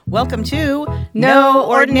Welcome to No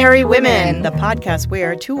Ordinary Women, the podcast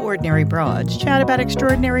where two ordinary broads chat about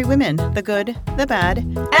extraordinary women, the good, the bad,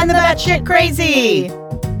 and the batshit crazy.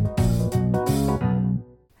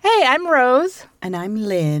 Hey, I'm Rose. And I'm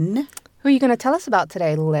Lynn. Who are you going to tell us about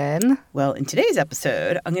today, Lynn? Well, in today's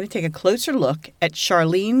episode, I'm going to take a closer look at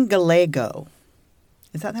Charlene Gallego.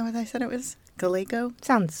 Is that what I said it was? Gallego?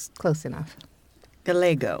 Sounds close enough.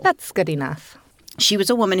 Gallego. That's good enough. She was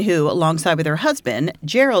a woman who, alongside with her husband,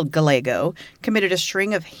 Gerald Gallego, committed a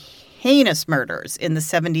string of heinous murders in the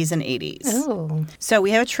 70s and 80s. Oh. So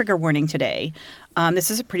we have a trigger warning today.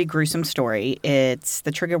 This is a pretty gruesome story.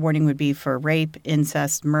 The trigger warning would be for rape,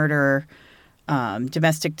 incest, murder,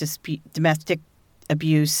 domestic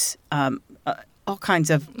abuse, all kinds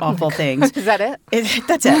of awful things. Is that it?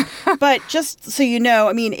 That's it. But just so you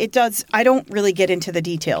know, I don't really get into the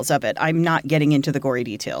details of it. I'm not getting into the gory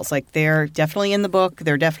details. Like, they're definitely in the book.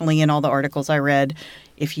 They're definitely in all the articles I read.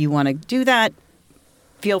 If you want to do that,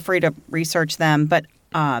 feel free to research them. But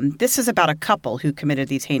this is about a couple who committed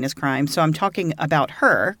these heinous crimes. So I'm talking about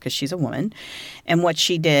her, because she's a woman, and what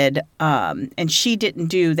she did. And she didn't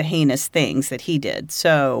do the heinous things that he did.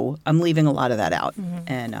 So I'm leaving a lot of that out.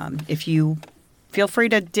 Mm-hmm. And if you feel free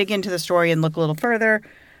to dig into the story and look a little further.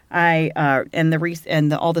 All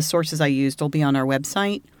the sources I used will be on our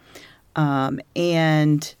website.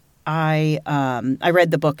 And I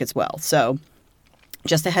read the book as well. So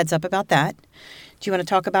just a heads up about that. Do you want to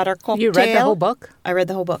talk about our cocktail? You read the whole book? I read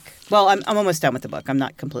the whole book. Well, I'm almost done with the book. I'm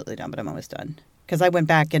not completely done, but I'm almost done. Because I went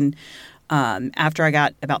back and after I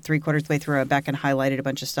got about 3/4 of the way through, I went back and highlighted a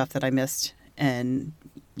bunch of stuff that I missed and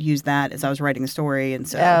used that as I was writing the story. And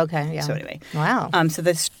so, okay, yeah. So anyway. Wow. So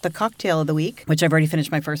the cocktail of the week, which I've already finished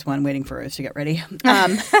my first one, waiting for Rose to get ready.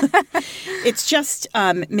 It's just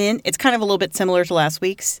mint. It's kind of a little bit similar to last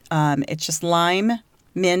week's. It's just lime,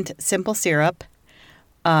 mint, simple syrup,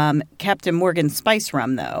 Captain Morgan spice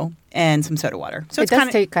rum, though, and some soda water. So it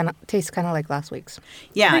does taste kind of like last week's.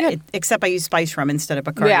 Yeah, except I used spice rum instead of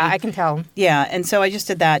Bacardi. Yeah, I can tell. Yeah, and so I just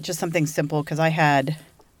did that, just something simple, because I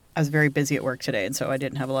was very busy at work today, and so I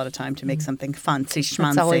didn't have a lot of time to make something fancy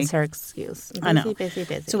schmancy. That's always her excuse. I know. Busy.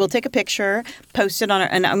 So we'll take a picture, post it on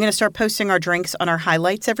and I'm going to start posting our drinks on our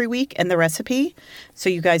highlights every week and the recipe, so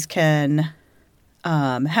you guys can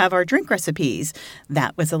have our drink recipes.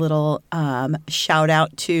 That was a little shout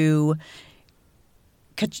out to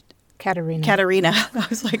Katerina. I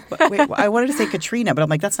was like, wait, I wanted to say Katrina, but I'm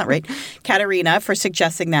like, that's not right. Katerina for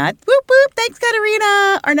suggesting that. Whoop, whoop. Thanks,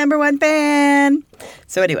 Katerina, our number one fan.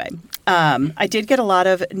 So anyway, I did get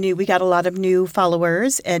we got a lot of new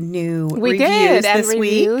followers and new reviews this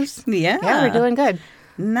week. Yeah. Yeah, we're doing good.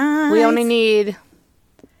 Nice.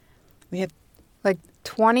 We have like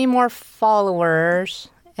 20 more followers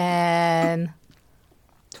and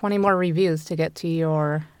 20 more reviews to get to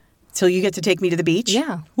your... Till you get to take me to the beach?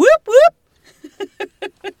 Yeah. Whoop, whoop.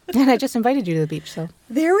 And I just invited you to the beach, so...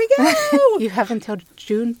 There we go. You have until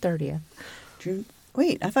June 30th.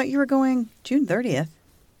 Wait, I thought you were going June 30th.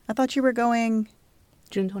 I thought you were going...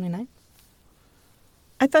 June 29th?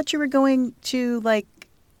 I thought you were going to, like,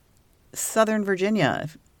 Southern Virginia.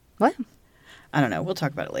 What? I don't know. We'll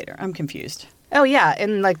talk about it later. I'm confused. Oh, yeah,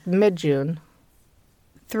 in, like, mid-June.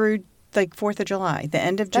 Through, like, 4th of July. The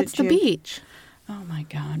end of June. That's the beach. Oh, my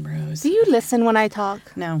God, Rose. Do you listen when I talk?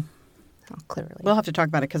 No. Oh, clearly. We'll have to talk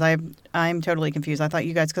about it because I'm totally confused. I thought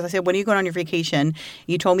you guys, because I said, when are you going on your vacation?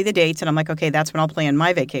 You told me the dates, and I'm like, okay, that's when I'll plan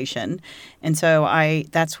my vacation. And so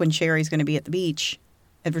that's when Sherry's going to be at the beach,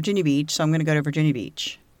 at Virginia Beach, so I'm going to go to Virginia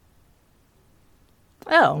Beach.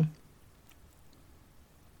 Oh.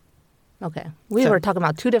 Okay. We were talking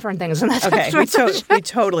about two different things in that Okay, we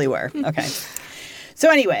totally were. Okay. So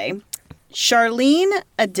anyway... Charlene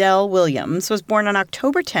Adele Williams was born on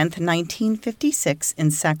October 10th, 1956 in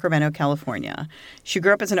Sacramento, California. She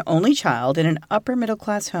grew up as an only child in an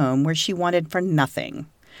upper-middle-class home where she wanted for nothing.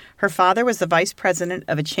 Her father was the vice president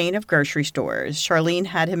of a chain of grocery stores. Charlene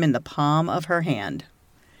had him in the palm of her hand.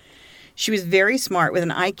 She was very smart with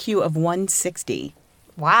an IQ of 160.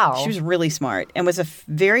 Wow. She was really smart and was a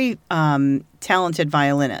very talented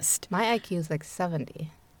violinist. My IQ is like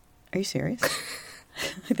 70. Are you serious?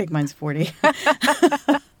 I think mine's 40.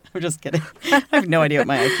 I'm just kidding. I have no idea what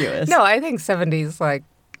my IQ is. No, I think 70 is like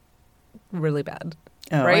really bad.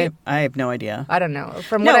 Oh, right? I have no idea. I don't know.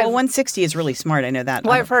 160 is really smart. I know that.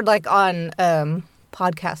 Well, I've heard like on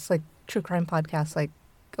podcasts, like true crime podcasts, like,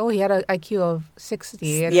 oh, he had an IQ of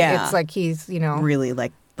 60. And it's like he's, really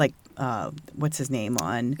like what's his name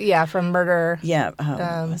on? Yeah, from Murder. Yeah.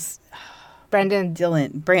 Brandon.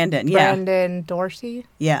 Yeah. Brandon Dorsey.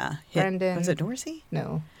 Yeah. Brandon. Was it Dorsey?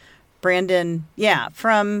 No. Brandon. Yeah.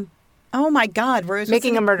 From Oh, my God. Rose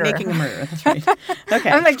Making a Murderer. Making a Murderer. That's right. Okay.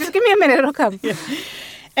 I'm like, just give me a minute. It'll come. Yeah.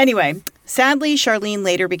 Anyway, sadly, Charlene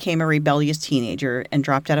later became a rebellious teenager and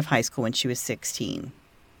dropped out of high school when she was 16.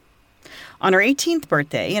 On her 18th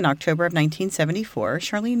birthday in October of 1974,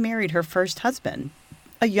 Charlene married her first husband,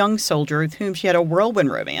 a young soldier with whom she had a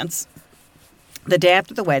whirlwind romance. The day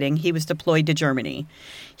after the wedding, he was deployed to Germany.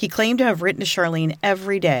 He claimed to have written to Charlene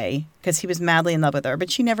every day because he was madly in love with her, but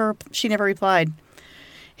she never replied.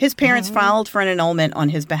 His parents filed for an annulment on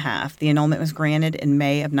his behalf. The annulment was granted in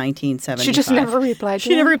May of 1975. She just never replied to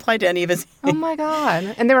She never replied to any of his... Oh, my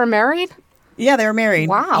God. And they were married? Yeah, they were married.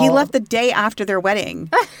 Wow. He left the day after their wedding.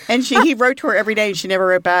 And he wrote to her every day and she never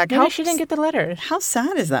wrote back. Maybe she didn't get the letters. How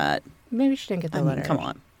sad is that? Maybe she didn't get the letters. Come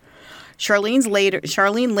on.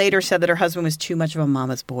 Charlene later said that her husband was too much of a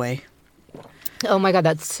mama's boy. Oh, my God.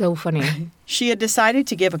 That's so funny. She had decided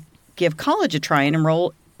to give college a try and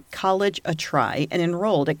enrolled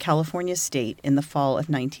at California State in the fall of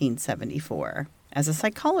 1974 as a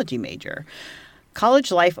psychology major.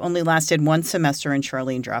 College life only lasted one semester and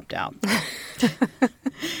Charlene dropped out.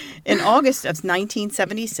 In August of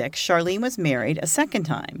 1976, Charlene was married a second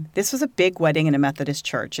time. This was a big wedding in a Methodist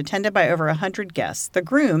church, attended by over 100 guests. The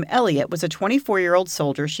groom, Elliot, was a 24-year-old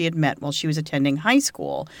soldier she had met while she was attending high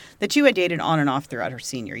school. The two had dated on and off throughout her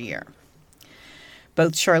senior year.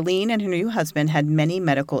 Both Charlene and her new husband had many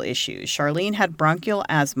medical issues. Charlene had bronchial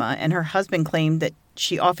asthma, and her husband claimed that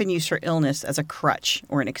she often used her illness as a crutch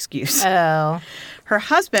or an excuse. Oh. Her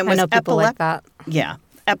husband was like that. Yeah,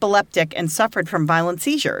 epileptic and suffered from violent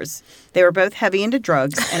seizures. They were both heavy into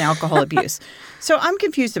drugs and alcohol abuse. So I'm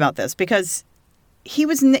confused about this because he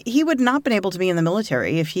would not been able to be in the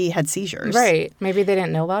military if he had seizures. Right. Maybe they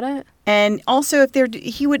didn't know about it. And also,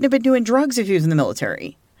 he wouldn't have been doing drugs if he was in the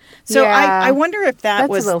military. So yeah, I wonder if that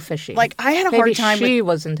was a little fishy. Like I had a hard time. Maybe she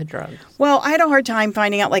was into drugs. Well, I had a hard time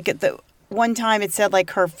finding out. Like at the one time, it said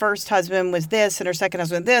like her first husband was this, and her second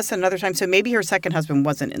husband this, and another time. So maybe her second husband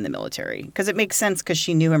wasn't in the military because it makes sense because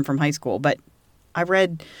she knew him from high school. But I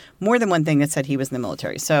read more than one thing that said he was in the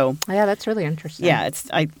military. So yeah, that's really interesting. Yeah,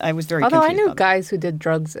 I was very. Although confused I knew about guys who did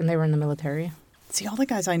drugs and they were in the military. See, all the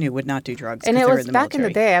guys I knew would not do drugs. And it was was back in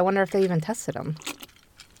the day. I wonder if they even tested them.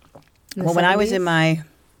 Well, when I was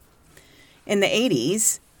in the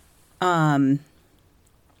 80s,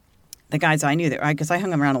 the guys I knew, because I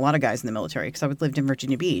hung around a lot of guys in the military because I lived in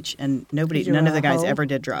Virginia Beach, and none of the guys ever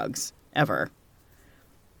did drugs, ever.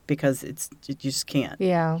 Because you just can't.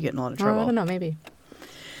 Yeah. You get in a lot of trouble. I don't know, maybe.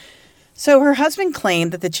 So her husband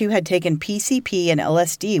claimed that the two had taken PCP and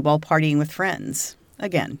LSD while partying with friends.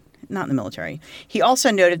 Again, not in the military. He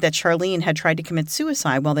also noted that Charlene had tried to commit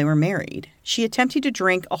suicide while they were married. She attempted to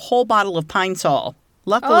drink a whole bottle of Pine Sol.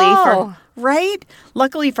 Luckily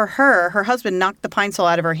for her, her husband knocked the Pine Sol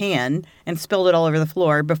out of her hand and spilled it all over the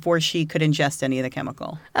floor before she could ingest any of the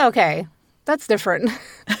chemical. Okay. That's different.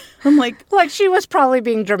 I'm like she was probably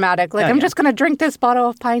being dramatic. I'm just going to drink this bottle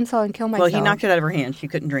of Pine Sol and kill myself. Well, he knocked it out of her hand. She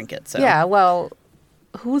couldn't drink it. So. Yeah, well,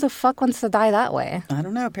 who the fuck wants to die that way? I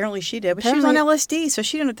don't know. Apparently she did. But she was on LSD, so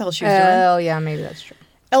she didn't know what the hell she was doing. Oh, yeah, maybe that's true.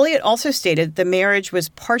 Elliot also stated the marriage was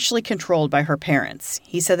partially controlled by her parents.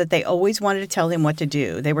 He said that they always wanted to tell him what to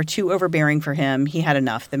do. They were too overbearing for him. He had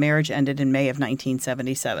enough. The marriage ended in May of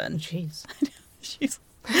 1977. Jeez. She's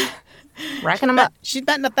racking them up. She's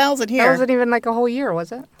betting 1,000 here. That wasn't even like a whole year,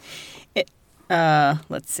 was it?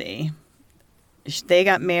 Let's see. They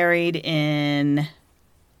got married in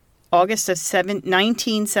August of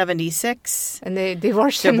 1976. And they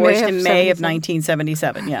divorced in May of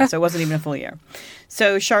 1977. Yeah, so it wasn't even a full year.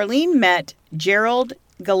 So Charlene met Gerald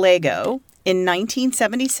Gallego in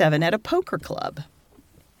 1977 at a poker club.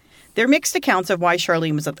 There are mixed accounts of why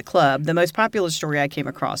Charlene was at the club. The most popular story I came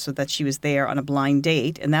across was that she was there on a blind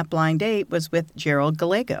date, and that blind date was with Gerald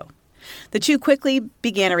Gallego. The two quickly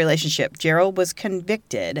began a relationship. Gerald was a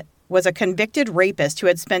convicted rapist who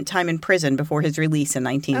had spent time in prison before his release in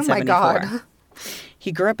 1974. Oh, my God.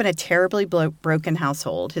 He grew up in a terribly broken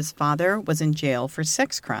household. His father was in jail for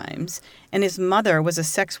sex crimes, and his mother was a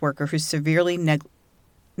sex worker who severely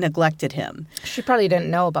neglected him. She probably didn't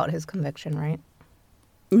know about his conviction, right?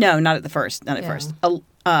 No, not at first. Not at first. So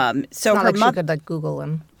it's not her like she could Google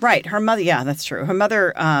him. Right. Her mother. Yeah, that's true. Her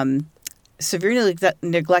mother severely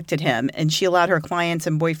neglected him, and she allowed her clients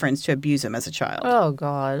and boyfriends to abuse him as a child. Oh,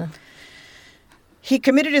 God. He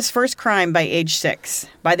committed his first crime by age 6.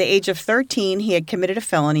 By the age of 13, he had committed a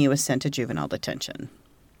felony and was sent to juvenile detention.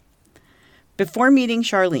 Before meeting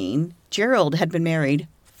Charlene, Gerald had been married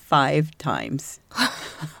 5 times.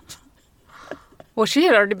 Well, she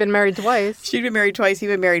had already been married twice. She'd been married twice. He'd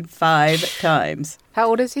been married 5 times. How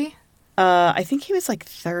old is he? I think he was like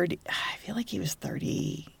 30. I feel like he was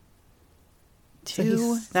 30. So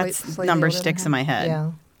Two? he's That slightly number older than sticks her? in my head.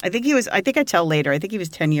 Yeah. I think I tell later, I think he was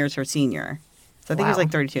 10 years her senior. So I think he was Wow.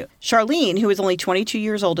 like 32. Charlene, who was only 22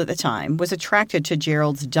 years old at the time, was attracted to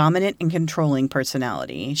Gerald's dominant and controlling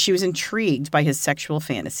personality. She was intrigued by his sexual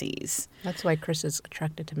fantasies. That's why Chris is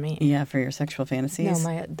attracted to me. Yeah, for your sexual fantasies? No,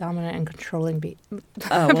 my dominant and controlling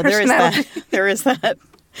Oh, well, there is that. There is that.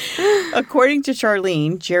 According to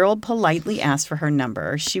Charlene, Gerald politely asked for her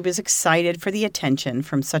number. She was excited for the attention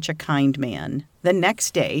from such a kind man. The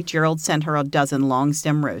next day, Gerald sent her a dozen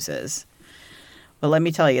long-stem roses. But let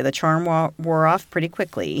me tell you, the charm wore off pretty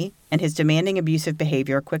quickly, and his demanding, abusive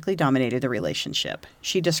behavior quickly dominated the relationship.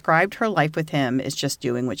 She described her life with him as just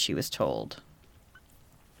doing what she was told.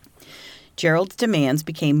 Gerald's demands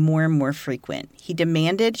became more and more frequent. He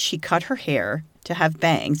demanded she cut her hair to have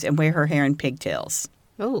bangs and wear her hair in pigtails.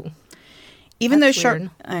 Oh, Even that's though weird.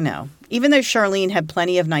 I know. Even though Charlene had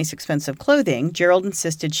plenty of nice, expensive clothing, Gerald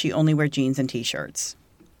insisted she only wear jeans and T-shirts.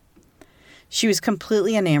 She was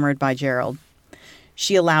completely enamored by Gerald.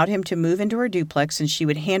 She allowed him to move into her duplex, and she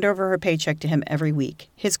would hand over her paycheck to him every week.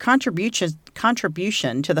 His contribution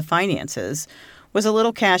to the finances was a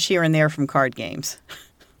little cash here and there from card games.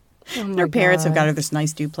 Oh my Her parents have got God. her this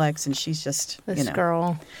nice duplex, and she's just, This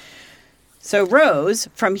girl. So, Rose,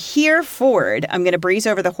 from here forward, I'm going to breeze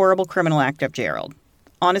over the horrible criminal act of Gerald.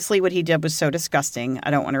 Honestly, what he did was so disgusting, I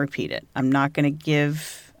don't want to repeat it. I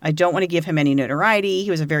don't want to give him any notoriety. He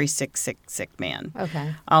was a very sick man.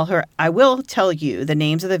 Okay. I will tell you the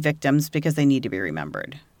names of the victims because they need to be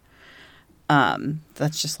remembered.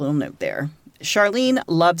 That's just a little note there. Charlene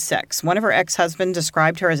loved sex. One of her ex-husbands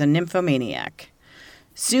described her as a nymphomaniac.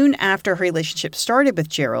 Soon after her relationship started with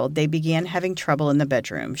Gerald, they began having trouble in the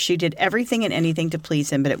bedroom. She did everything and anything to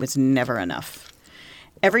please him, but it was never enough.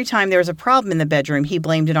 Every time there was a problem in the bedroom, he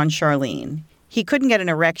blamed it on Charlene. He couldn't get an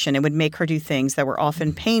erection and would make her do things that were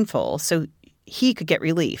often painful so he could get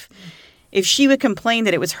relief. If she would complain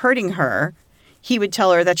that it was hurting her, he would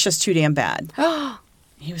tell her that's just too damn bad.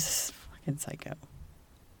 He was a fucking psycho.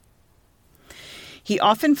 He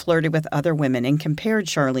often flirted with other women and compared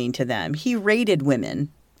Charlene to them. He rated women.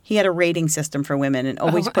 He had a rating system for women and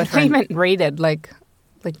always put her I in... meant rated, like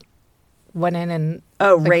went in and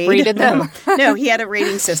rated them. No, he had a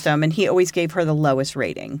rating system, and he always gave her the lowest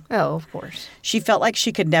rating. Oh, of course. She felt like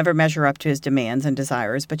she could never measure up to his demands and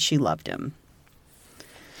desires, but she loved him.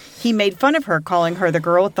 He made fun of her, calling her the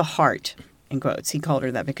girl with the heart, in quotes. He called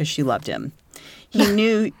her that because she loved him. He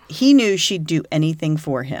knew she'd do anything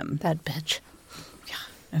for him. That bitch.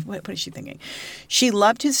 What is she thinking? She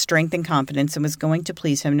loved his strength and confidence and was going to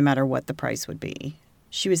please him no matter what the price would be.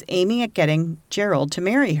 She was aiming at getting Gerald to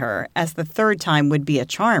marry her, as the third time would be a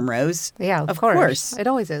charm, Rose. Yeah, of course. It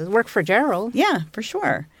always is. Worked for Gerald. Yeah, for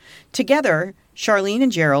sure. Together, Charlene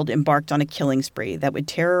and Gerald embarked on a killing spree that would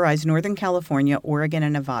terrorize Northern California, Oregon,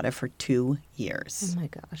 and Nevada for 2 years. Oh, my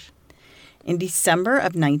gosh. In December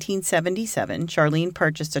of 1977, Charlene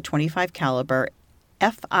purchased a .25 caliber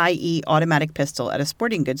FIE automatic pistol at a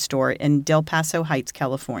sporting goods store in Del Paso Heights,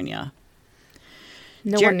 California.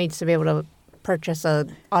 No one needs to be able to purchase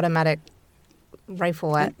an automatic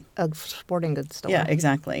rifle at a sporting goods store. Yeah,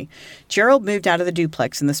 exactly. Gerald moved out of the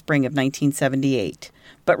duplex in the spring of 1978,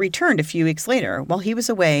 but returned a few weeks later. While he was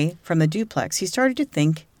away from the duplex, he started to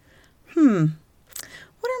think, what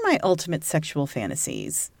are my ultimate sexual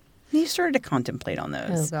fantasies? And he started to contemplate on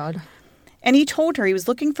those. Oh, God. And he told her he was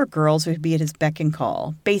looking for girls who would be at his beck and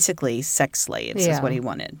call. Basically, sex slaves is what he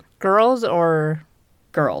wanted. Girls or?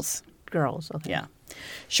 Girls. Girls, okay. Yeah.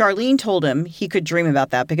 Charlene told him he could dream about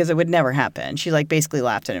that because it would never happen. She basically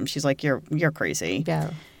laughed at him. She's like, you're crazy. Yeah.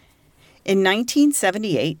 In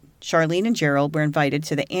 1978, Charlene and Gerald were invited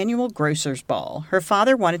to the annual Grocer's Ball. Her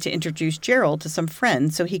father wanted to introduce Gerald to some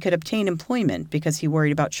friends so he could obtain employment because he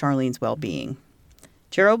worried about Charlene's well-being.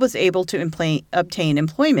 Gerald was able to obtain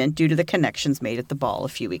employment due to the connections made at the ball a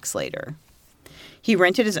few weeks later. He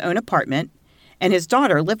rented his own apartment, and his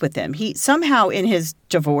daughter lived with him. He somehow, in his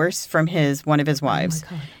divorce from one of his wives,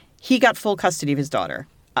 he got full custody of his daughter.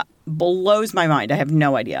 Blows my mind. I have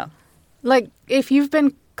no idea. Like, if you've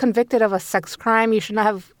been convicted of a sex crime, you should not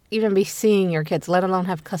have even be seeing your kids, let alone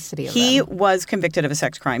have custody of them. He was convicted of a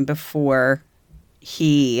sex crime before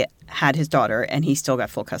he had his daughter, and he still got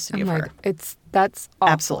full custody of her. That's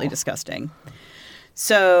awful. Absolutely disgusting.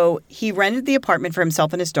 So he rented the apartment for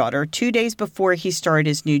himself and his daughter. 2 days before he started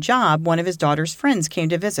his new job, one of his daughter's friends came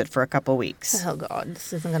to visit for a couple weeks. Oh, God.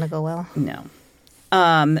 This isn't going to go well. No.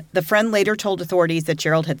 The friend later told authorities that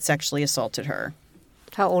Gerald had sexually assaulted her.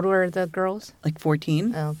 How old were the girls? Like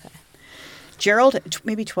 14. Oh, okay.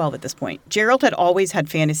 maybe 12 at this point. Gerald had always had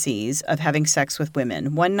fantasies of having sex with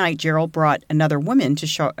women. One night, Gerald brought another woman to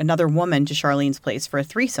Charlene's place for a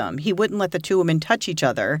threesome. He wouldn't let the two women touch each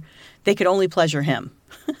other. They could only pleasure him.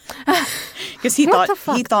 Because he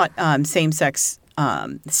thought same sex,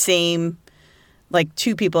 like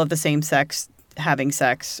two people of the same sex having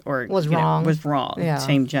sex was wrong. Yeah.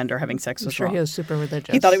 Same gender having sex was wrong. He was super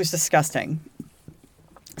religious. He thought it was disgusting.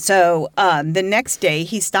 So the next day,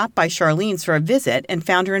 he stopped by Charlene's for a visit and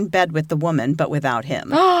found her in bed with the woman, but without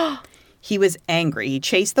him. He was angry. He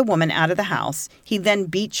chased the woman out of the house. He then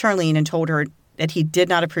beat Charlene and told her that he did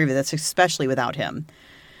not approve of this, especially without him.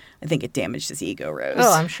 I think it damaged his ego, Rose.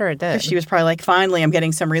 Oh, I'm sure it did. She was probably like, finally, I'm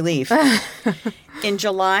getting some relief. In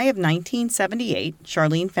July of 1978,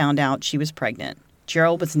 Charlene found out she was pregnant.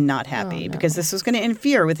 Gerald was not happy because this was going to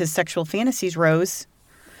interfere with his sexual fantasies, Rose.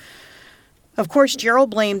 Of course,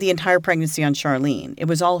 Gerald blamed the entire pregnancy on Charlene. It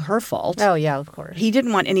was all her fault. Oh, yeah, of course. He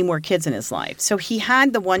didn't want any more kids in his life. So he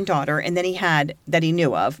had the one daughter, and then he had, that he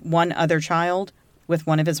knew of, one other child with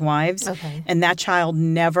one of his wives. Okay. And that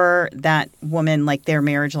that woman, like their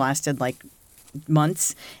marriage lasted like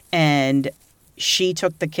months. And she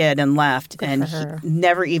took the kid and left. Good and for her.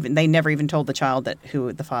 They never even told the child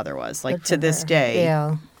who the father was. Like to this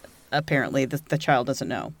day, apparently the child doesn't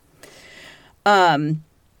know.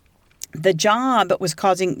 His job was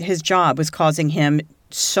causing him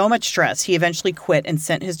so much stress. He eventually quit and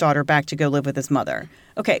sent his daughter back to go live with his mother.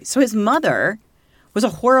 Okay, so his mother was a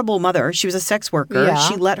horrible mother. She was a sex worker. Yeah.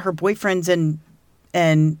 She let her boyfriends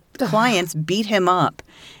and clients beat him up,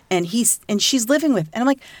 and she's living with. And I'm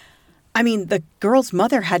like, I mean, the girl's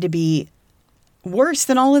mother had to be worse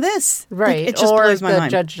than all of this. Right. It just blows my mind. Or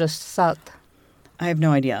the judge just sucked. I have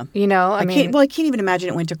no idea. I can't even imagine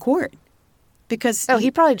it went to court. Because he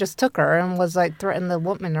probably just took her and was like threatened the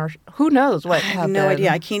woman, or who knows what happened. I have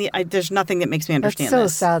no idea. There's nothing that makes me understand this.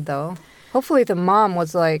 That's so sad, though. Hopefully the mom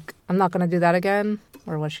was like, I'm not going to do that again.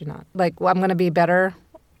 Or was she not? Like, well, I'm going to be a better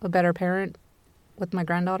parent with my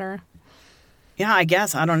granddaughter. Yeah, I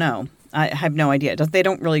guess. I don't know. I have no idea. They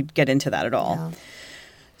don't really get into that at all. Yeah.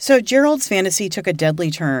 So Gerald's fantasy took a deadly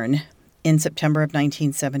turn in September of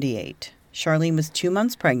 1978. Charlene was 2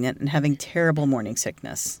 months pregnant and having terrible morning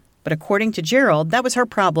sickness. But according to Gerald, that was her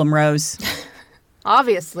problem, Rose.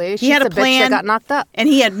 Obviously, he had a plan, bitch that got knocked up, and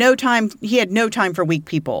he had no time. He had no time for weak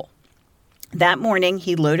people. That morning,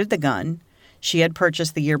 he loaded the gun she had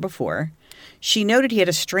purchased the year before. She noted he had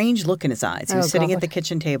a strange look in his eyes. He was sitting at the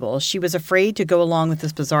kitchen table. She was afraid to go along with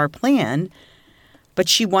this bizarre plan, but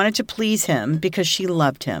she wanted to please him because she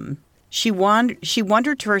loved him. She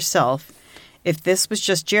wondered to herself if this was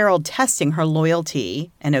just Gerald testing her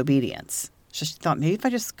loyalty and obedience. So she thought, maybe if I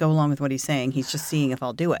just go along with what he's saying, he's just seeing if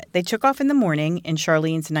I'll do it. They took off in the morning in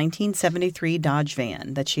Charlene's 1973 Dodge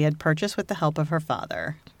van that she had purchased with the help of her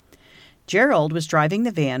father. Gerald was driving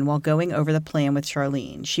the van while going over the plan with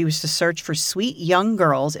Charlene. She was to search for sweet young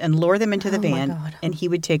girls and lure them into the van, and he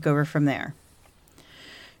would take over from there.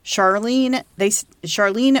 Charlene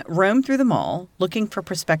roamed through the mall looking for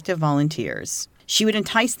prospective volunteers. She would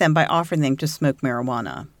entice them by offering them to smoke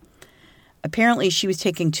marijuana. Apparently, she was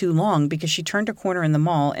taking too long because she turned a corner in the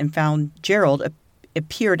mall and found Gerald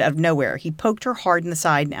appeared out of nowhere. He poked her hard in the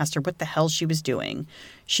side and asked her what the hell she was doing.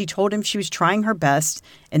 She told him she was trying her best,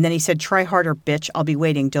 and then he said, "Try harder, bitch. I'll be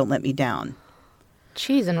waiting. Don't let me down."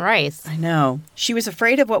 Cheese and rice. I know. She was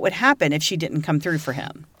afraid of what would happen if she didn't come through for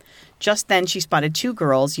him. Just then, she spotted two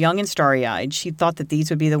girls, young and starry-eyed. She thought that these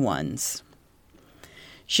would be the ones.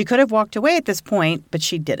 She could have walked away at this point, but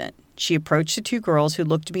she didn't. She approached the two girls who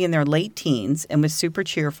looked to be in their late teens and was super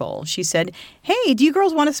cheerful. She said, "Hey, do you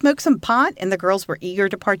girls want to smoke some pot?" And the girls were eager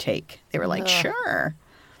to partake. They were like, "Sure."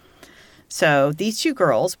 So these two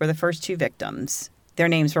girls were the first two victims. Their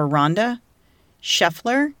names were Rhonda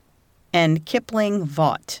Scheffler and Kipling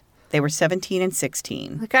Vaught. They were 17 and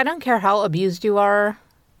 16. Like, I don't care how abused you are.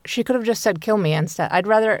 She could have just said, "Kill me," instead. I'd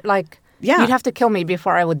rather, you'd have to kill me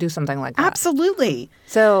before I would do something like that. Absolutely.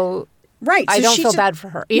 So... Right. I don't feel bad for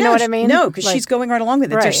her. You know what I mean? No, because she's going right along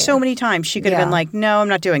with it. Right. There's so many times she could have been like, "No, I'm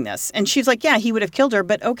not doing this." And she's like, "Yeah, he would have killed her,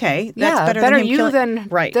 but okay. That's better than him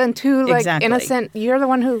killing." Than two, innocent. You're the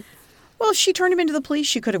one who... Well, if she turned him into the police,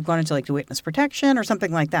 she could have gone into, the witness protection or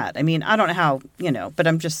something like that. I mean, I don't know how, but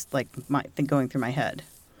I'm just, going through my head.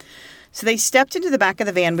 So they stepped into the back of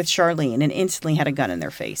the van with Charlene and instantly had a gun in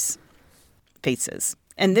their faces.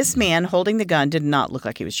 And this man holding the gun did not look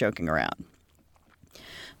like he was joking around.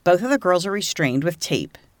 Both of the girls are restrained with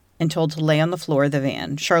tape and told to lay on the floor of the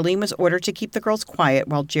van. Charlene was ordered to keep the girls quiet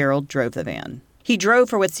while Gerald drove the van. He drove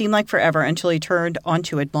for what seemed like forever until he turned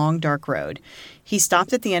onto a long, dark road. He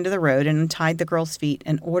stopped at the end of the road and untied the girls' feet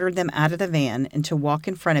and ordered them out of the van and to walk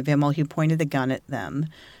in front of him while he pointed the gun at them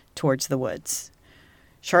towards the woods.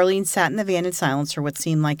 Charlene sat in the van in silence for what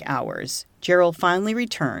seemed like hours. Gerald finally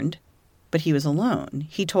returned, but he was alone.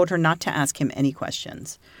 He told her not to ask him any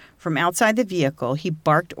questions. From outside the vehicle, he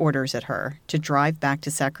barked orders at her to drive back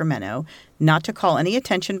to Sacramento, not to call any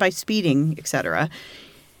attention by speeding, etc.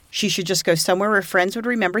 She should just go somewhere where friends would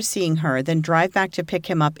remember seeing her, then drive back to pick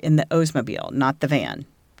him up in the Oldsmobile, not the van.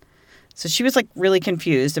 So she was like really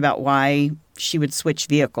confused about why she would switch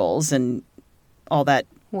vehicles and all that.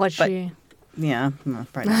 She? Yeah, well,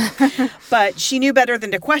 probably not. But she knew better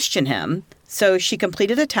than to question him, so she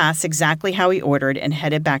completed the task exactly how he ordered and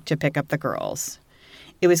headed back to pick up the girls.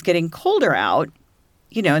 It was getting colder out,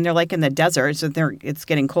 and they're like in the desert, so it's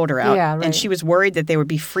getting colder out. Yeah, right. And she was worried that they would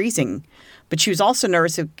be freezing. But she was also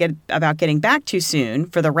nervous about getting back too soon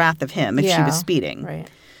for the wrath of him if she was speeding. Right.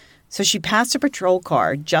 So she passed a patrol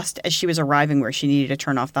car just as she was arriving where she needed to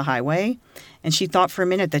turn off the highway. And she thought for a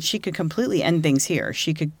minute that she could completely end things here.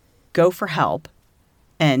 She could go for help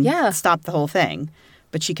and stop the whole thing.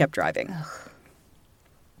 But she kept driving. Ugh.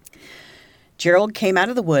 Gerald came out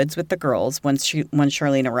of the woods with the girls when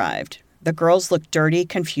Charlene arrived. The girls looked dirty,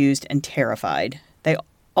 confused, and terrified. They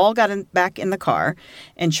all got back in the car,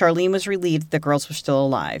 and Charlene was relieved the girls were still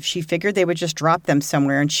alive. She figured they would just drop them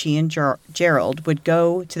somewhere, and she and Gerald would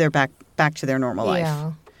go to their back to their normal life.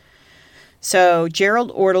 Yeah. So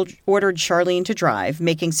Gerald ordered Charlene to drive,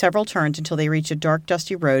 making several turns until they reached a dark,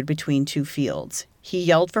 dusty road between two fields. He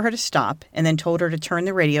yelled for her to stop, and then told her to turn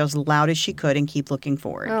the radio as loud as she could and keep looking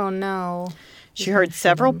forward. Oh, no. She heard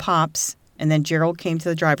several pops, and then Gerald came to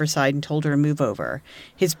the driver's side and told her to move over.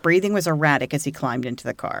 His breathing was erratic as he climbed into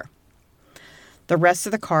the car. The rest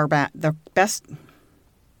of the car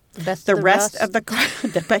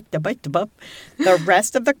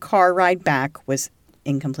ride back was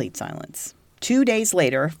in complete silence. 2 days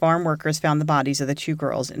later, farm workers found the bodies of the two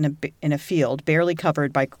girls in a field barely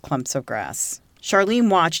covered by clumps of grass. Charlene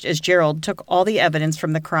watched as Gerald took all the evidence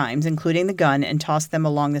from the crimes, including the gun, and tossed them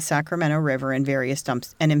along the Sacramento River in various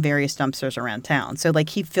dumpsters around town. So,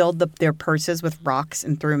 he filled their purses with rocks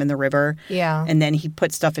and threw them in the river. Yeah. And then he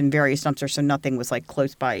put stuff in various dumpsters so nothing was,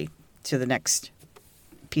 close by to the next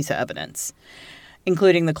piece of evidence,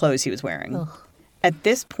 including the clothes he was wearing. Ugh. At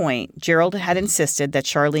this point, Gerald had insisted that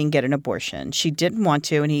Charlene get an abortion. She didn't want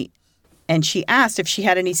to, and she asked if she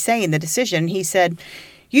had any say in the decision. He said,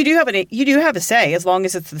 You do have a say as long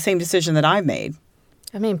as it's the same decision that I've made.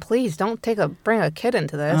 I mean, please don't bring a kid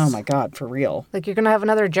into this. Oh my God, for real. You're going to have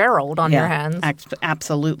another Gerald on your hands.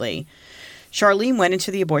 Absolutely. Charlene went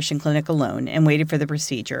into the abortion clinic alone and waited for the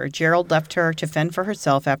procedure. Gerald left her to fend for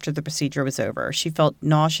herself after the procedure was over. She felt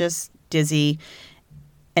nauseous, dizzy,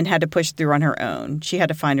 and had to push through on her own. She had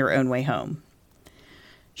to find her own way home.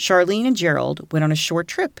 Charlene and Gerald went on a short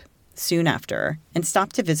trip soon after and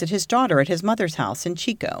stopped to visit his daughter at his mother's house in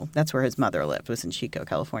Chico. That's where his mother lived, was in Chico,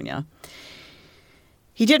 California.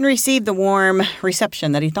 He didn't receive the warm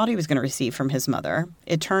reception that he thought he was going to receive from his mother.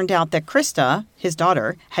 It turned out that Krista, his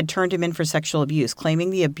daughter, had turned him in for sexual abuse, claiming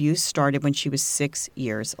the abuse started when she was 6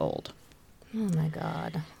 years old. Oh, my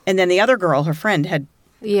God. And then the other girl, her friend, had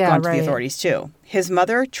gone to the right. authorities, too. His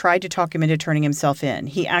mother tried to talk him into turning himself in.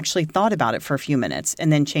 He actually thought about it for a few minutes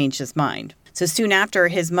and then changed his mind. So soon after,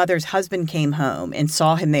 his mother's husband came home and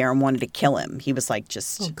saw him there and wanted to kill him. He was so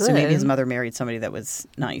maybe his mother married somebody that was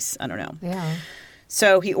nice. I don't know. Yeah.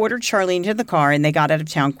 So he ordered Charlene to the car and they got out of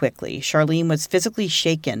town quickly. Charlene was physically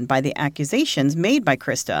shaken by the accusations made by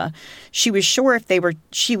Krista. She wasn't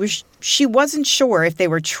sure if they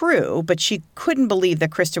were true, but she couldn't believe that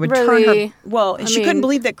Krista would turn her couldn't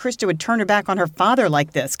believe that Krista would turn her back on her father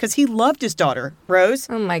like this because he loved his daughter, Rose.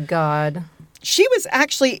 Oh my God. She was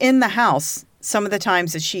actually in the house some of the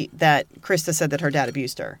times that Krista said that her dad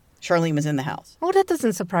abused her. Charlene was in the house. Oh, that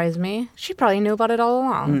doesn't surprise me. She probably knew about it all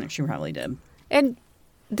along. She probably did. And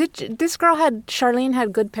Charlene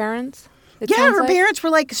had good parents? Her parents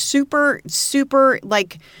were super, super,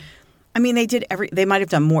 they might have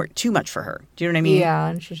done too much for her. Do you know what I mean? Yeah,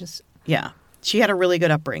 and she just... Yeah. She had a really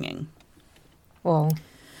good upbringing. Well...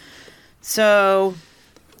 So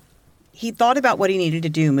he thought about what he needed to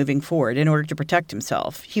do moving forward in order to protect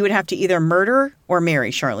himself. He would have to either murder or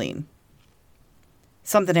marry Charlene.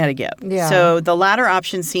 Something had to give. Yeah. So the latter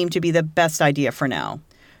option seemed to be the best idea for now.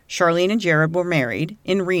 Charlene and Jared were married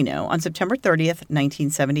in Reno on September 30th,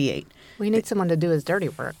 1978. We need someone to do his dirty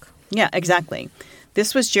work. Yeah, exactly.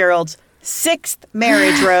 This was Gerald's 6th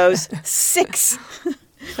marriage, Rose. 6.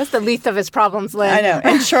 That's the least of his problems, Lynn. I know.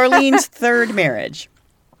 And Charlene's 3rd marriage.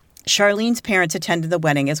 Charlene's parents attended the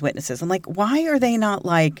wedding as witnesses. I'm like, why are they not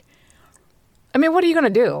like... I mean, what are you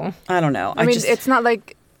going to do? I don't know. I mean, it's not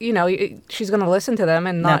like, she's going to listen to them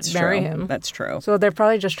and not marry him. That's true. So they're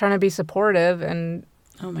probably just trying to be supportive and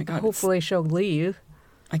oh my God, hopefully she'll leave.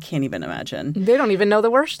 I can't even imagine. They don't even know the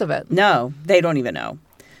worst of it. No, they don't even know.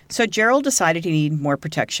 So Gerald decided he needed more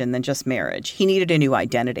protection than just marriage. He needed a new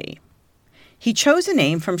identity. He chose a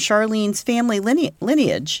name from Charlene's family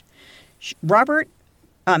lineage,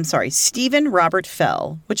 Stephen Robert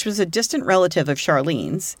Fell, which was a distant relative of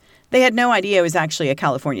Charlene's. They had no idea it was actually a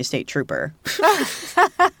California state trooper.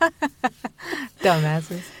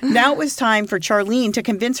 Dumbasses. Now it was time for Charlene to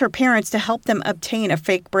convince her parents to help them obtain a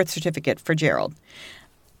fake birth certificate for Gerald.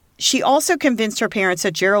 She also convinced her parents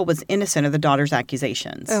that Gerald was innocent of the daughter's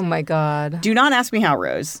accusations. Oh, my God. Do not ask me how,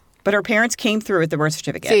 Rose, but her parents came through with the birth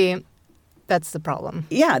certificate. See, that's the problem.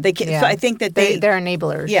 Yeah, So I think that they're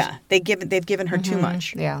enablers. Yeah, they've given her too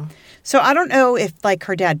much. Yeah. So I don't know if like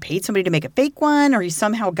her dad paid somebody to make a fake one, or he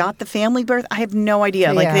somehow got the family birth. I have no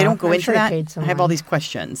idea. Like they don't go into that. I have all these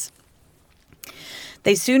questions.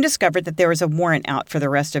 They soon discovered that there was a warrant out for the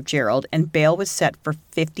arrest of Gerald, and bail was set for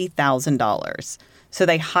 $50,000. So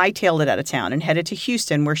they hightailed it out of town and headed to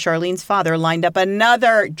Houston, where Charlene's father lined up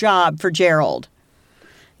another job for Gerald.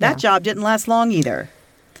 That job didn't last long either.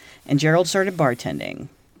 And Gerald started bartending.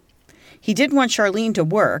 He didn't want Charlene to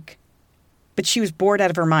work, but she was bored out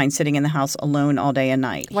of her mind sitting in the house alone all day and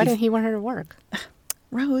night. Why didn't he want her to work?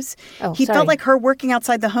 Rose. He felt like her working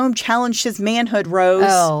outside the home challenged his manhood, Rose.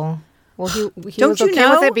 Oh. Well, he Don't was you okay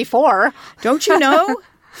know? with it before. Don't you know?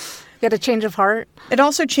 Get a change of heart. It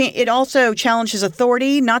also challenged his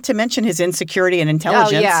authority, not to mention his insecurity and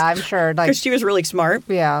intelligence. Oh, yeah, I'm sure. Because she was really smart.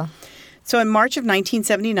 Yeah. So in March of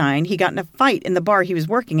 1979, he got in a fight in the bar he was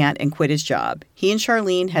working at and quit his job. He and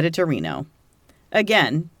Charlene headed to Reno.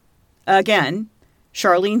 Again,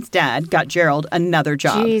 Charlene's dad got Gerald another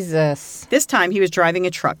job. Jesus. This time he was driving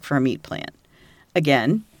a truck for a meat plant.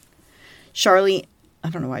 Again, Charlene... I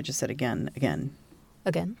don't know why I just said again.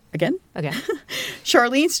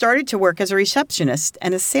 Charlene started to work as a receptionist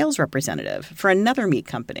and a sales representative for another meat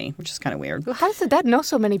company, which is kind of weird. Well, how does the dad know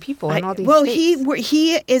so many people in all these states?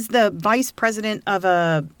 He is the vice president of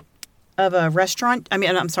a restaurant. I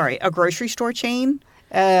mean, I'm sorry, a grocery store chain.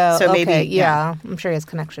 So maybe, yeah. I'm sure he has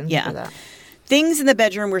connections for that. Things in the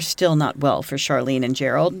bedroom were still not well for Charlene and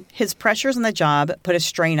Gerald. His pressures on the job put a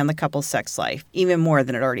strain on the couple's sex life, even more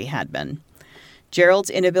than it already had been. Gerald's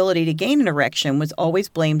inability to gain an erection was always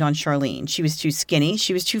blamed on Charlene. She was too skinny.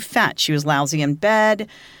 She was too fat. She was lousy in bed,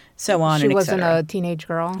 so on and She et wasn't cetera. a teenage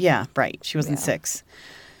girl? Yeah, right. She wasn't 6.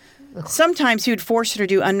 Sometimes he would force her to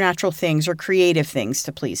do unnatural things or creative things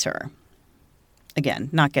to please her. Again,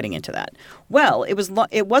 not getting into that. Well, it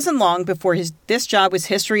wasn't long before this job was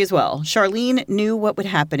history as well. Charlene knew what would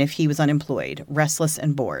happen if he was unemployed, restless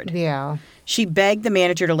and bored. Yeah. She begged the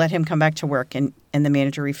manager to let him come back to work, and the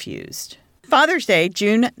manager refused. Father's Day,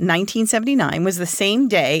 June 1979, was the same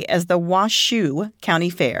day as the Washoe County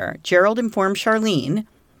Fair. Gerald informed Charlene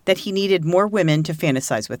that he needed more women to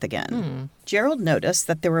fantasize with again. Gerald noticed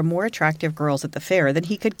that there were more attractive girls at the fair than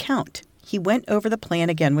he could count. He went over the plan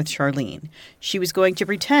again with Charlene. She was going to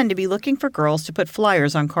pretend to be looking for girls to put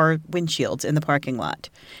flyers on car windshields in the parking lot.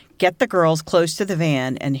 Get the girls close to the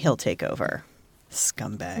van and he'll take over.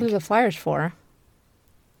 Scumbag. What are the flyers for?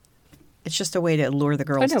 It's just a way to lure the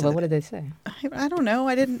girls. I know, but what did they say? I don't know.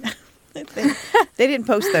 I didn't. They didn't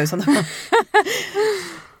post those on the.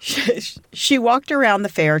 She walked around the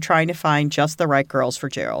fair trying to find just the right girls for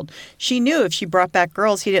Gerald. She knew if she brought back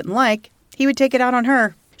girls he didn't like, he would take it out on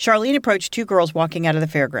her. Charlene approached 2 girls walking out of the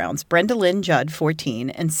fairgrounds, Brenda Lynn Judd,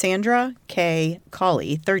 14, and Sandra K.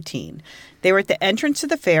 Colley, 13. They were at the entrance to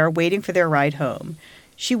the fair waiting for their ride home.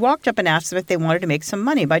 She walked up and asked them if they wanted to make some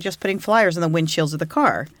money by just putting flyers on the windshields of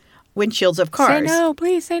cars. Say no,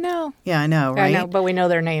 please say no. Yeah, I know, right? I know, but we know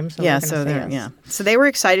their names. So So they were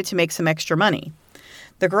excited to make some extra money.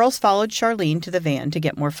 The girls followed Charlene to the van to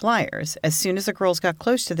get more flyers. As soon as the girls got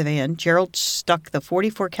close to the van, Gerald stuck the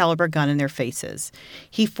 .44 caliber gun in their faces.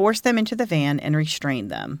 He forced them into the van and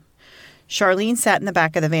restrained them. Charlene sat in the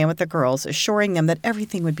back of the van with the girls, assuring them that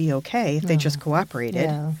everything would be okay if they just cooperated.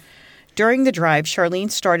 Yeah. During the drive,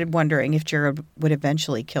 Charlene started wondering if Gerald would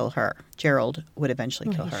eventually kill her. He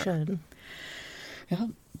should. Yeah.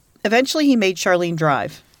 Eventually, he made Charlene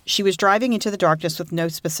drive. She was driving into the darkness with no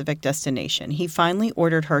specific destination. He finally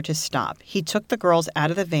ordered her to stop. He took the girls out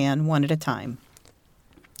of the van one at a time.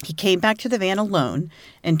 He came back to the van alone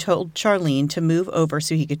and told Charlene to move over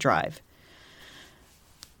so he could drive.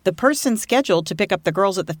 The person scheduled to pick up the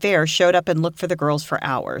girls at the fair showed up and looked for the girls for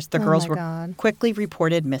hours. The girls were quickly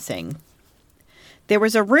reported missing. There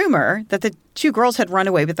was a rumor that the two girls had run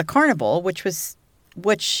away with the carnival,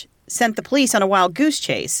 which sent the police on a wild goose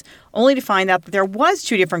chase, only to find out that there was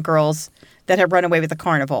two different girls that had run away with the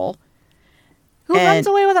carnival. Who runs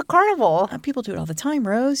away with a carnival? People do it all the time,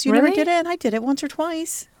 Rose. You Really? never did it? I did it once or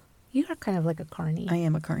twice. You are kind of like a carny. I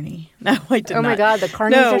am a carny. No, I did not. Oh my God, the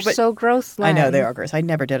carnies are so gross. I know, they are gross. I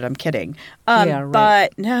never did it. I'm kidding. Yeah, right.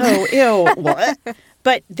 But no, ew. What?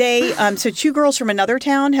 But they, so two girls from another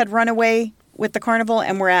town had run away with the carnival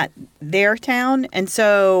and were at their town. And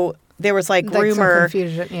so there was like rumor. Some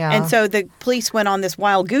confusion, yeah. And so the police went on this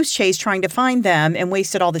wild goose chase trying to find them and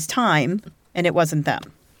wasted all this time, and it wasn't them.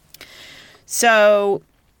 So,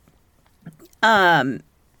 Gerald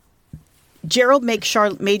made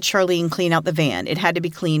Charlene clean out the van. It had to be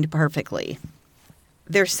cleaned perfectly.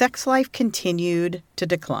 Their sex life continued to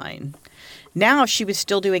decline. Now she was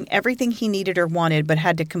still doing everything he needed or wanted, but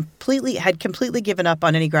had completely given up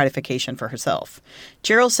on any gratification for herself.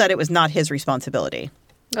 Gerald said it was not his responsibility.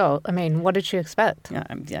 Oh, I mean, what did she expect? Yeah,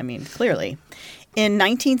 I mean, clearly. In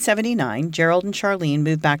 1979, Gerald and Charlene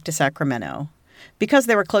moved back to Sacramento. Because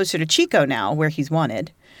they were closer to Chico now, where he's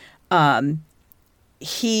wanted,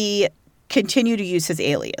 he continued to use his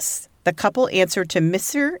alias. The couple answered to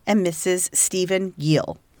Mr. and Mrs. Stephen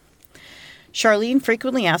Yeel. Charlene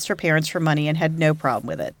frequently asked her parents for money and had no problem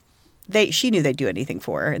with it. She knew they'd do anything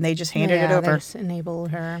for her, and they just handed it over. They just enable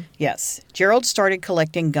her. Yes. Gerald started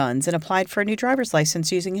collecting guns and applied for a new driver's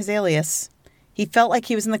license using his alias. He felt like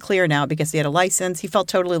he was in the clear now because he had a license. He felt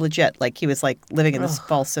totally legit, like he was like living in this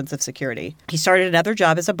false sense of security. He started another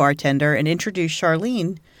job as a bartender and introduced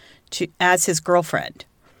Charlene as his girlfriend.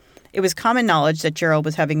 It was common knowledge that Gerald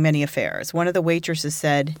was having many affairs. One of the waitresses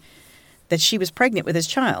said that she was pregnant with his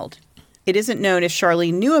child. It isn't known if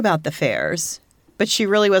Charlene knew about the affairs, but she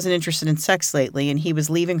really wasn't interested in sex lately, and he was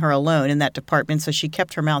leaving her alone in that department, so she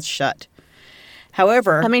kept her mouth shut.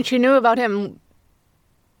 However... I mean, she knew about him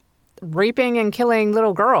raping and killing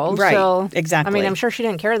little girls. Right, so, exactly. I mean, I'm sure she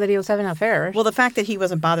didn't care that he was having affairs. Well, the fact that he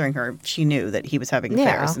wasn't bothering her, she knew that he was having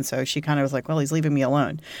affairs. And so she kind of was like, well, he's leaving me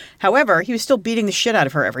alone. However, he was still beating the shit out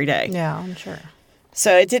of her every day. Yeah, I'm sure.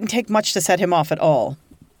 So it didn't take much to set him off at all.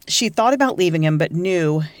 She thought about leaving him, but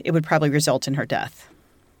knew it would probably result in her death.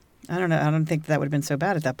 I don't know. I don't think that would have been so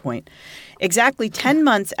bad at that point. Exactly 10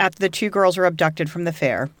 months after the two girls were abducted from the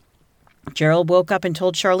fair, Gerald woke up and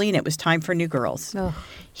told Charlene it was time for new girls. Ugh.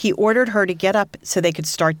 He ordered her to get up so they could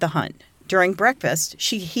start the hunt. During breakfast,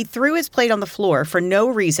 he threw his plate on the floor for no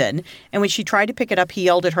reason, and when she tried to pick it up, he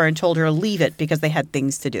yelled at her and told her to leave it because they had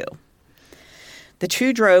things to do. The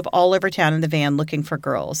two drove all over town in the van looking for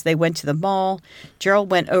girls. They went to the mall.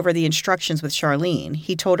 Gerald went over the instructions with Charlene.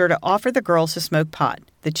 He told her to offer the girls to smoke pot.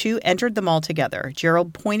 The two entered the mall together.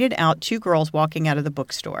 Gerald pointed out two girls walking out of the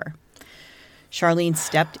bookstore. Charlene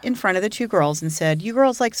stepped in front of the two girls and said, "You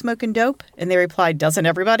girls like smoking dope?" And they replied, "Doesn't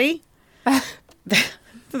everybody?"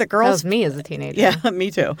 The girls... That was me as a teenager. Yeah,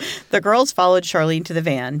 me too. The girls followed Charlene to the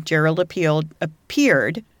van. Gerald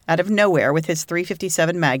appeared out of nowhere with his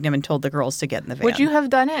 .357 Magnum and told the girls to get in the van. Would you have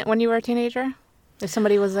done it when you were a teenager? If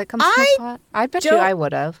somebody was like, "Come smoke pot"? I bet you I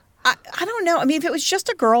would have. I don't know. I mean, if it was just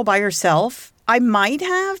a girl by herself, I might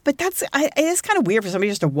have. But it is kind of weird for somebody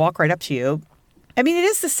just to walk right up to you. I mean, it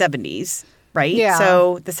is the 70s, right? Yeah.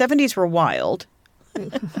 So the 70s were wild.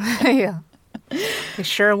 Yeah. They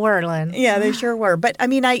sure were, Lynn. Yeah, they sure were. But, I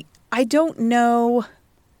mean, I don't know.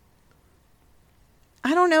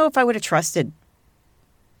 I don't know if I would have trusted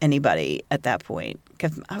anybody at that point.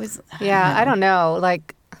 Because I don't know.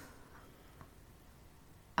 Like,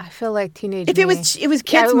 I feel like teenage If it was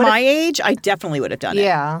kids my age, I definitely would have done it.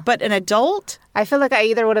 Yeah. But an adult? I feel like I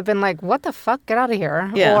either would have been like, "What the fuck? Get out of here."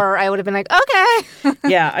 Yeah. Or I would have been like, "Okay."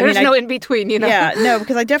 Yeah. There's no in between, you know? Yeah, no,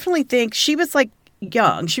 because I definitely think she was like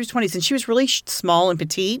young. She was 20s and she was really small and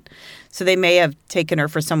petite. So they may have taken her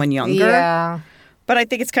for someone younger. Yeah. But I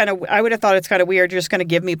think I would have thought it's kind of weird. You're just going to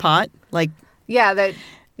give me pot? Like, yeah, that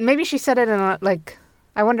maybe she said it in a, like,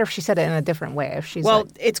 I wonder if she said it in a different way. If she's well,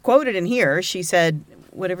 like, it's quoted in here. She said,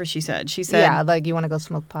 whatever she said. She said, yeah, like, "You want to go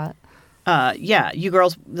smoke pot?" Yeah, you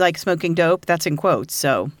girls like smoking dope. That's in quotes.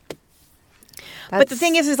 So, but the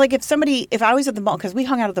thing is like if I was at the mall, because we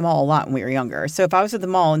hung out at the mall a lot when we were younger. So if I was at the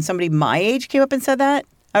mall and somebody my age came up and said that,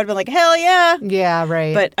 I would have been like, hell yeah. Yeah,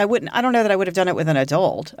 right. But I don't know that I would have done it with an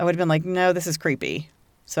adult. I would have been like, no, this is creepy.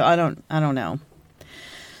 So I don't know.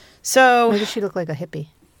 So maybe she looked like a hippie.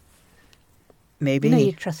 Maybe. You know,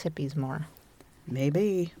 you trust hippies more.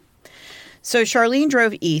 Maybe. So Charlene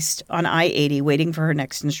drove east on I-80 waiting for her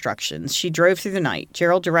next instructions. She drove through the night.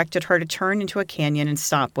 Gerald directed her to turn into a canyon and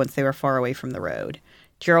stop once they were far away from the road.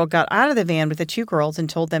 Gerald got out of the van with the two girls and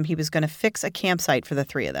told them he was going to fix a campsite for the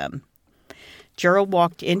three of them. Gerald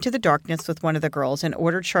walked into the darkness with one of the girls and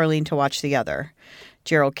ordered Charlene to watch the other.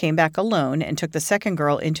 Gerald came back alone and took the second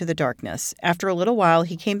girl into the darkness. After a little while,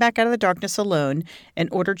 he came back out of the darkness alone and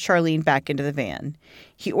ordered Charlene back into the van.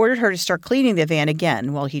 He ordered her to start cleaning the van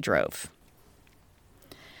again while he drove.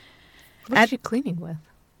 What's she cleaning with?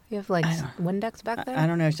 You have like Windex back there? I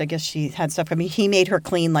don't know. I guess she had stuff. I mean, he made her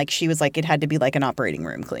clean like she was like, it had to be like an operating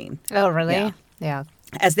room clean. Oh, really? Yeah. Yeah.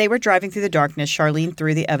 As they were driving through the darkness, Charlene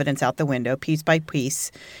threw the evidence out the window piece by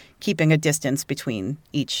piece, keeping a distance between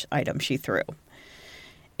each item she threw.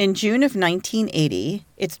 In June of 1980,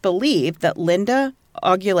 it's believed that Linda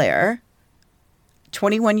Aguilera,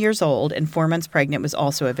 21 years old and 4 months pregnant, was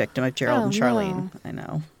also a victim of Gerald and Charlene. No. I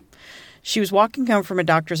know. She was walking home from a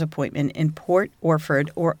doctor's appointment in Port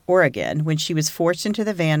Orford, Oregon, when she was forced into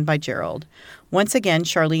the van by Gerald. Once again,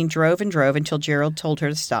 Charlene drove and drove until Gerald told her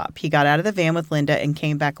to stop. He got out of the van with Linda and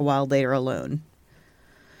came back a while later alone.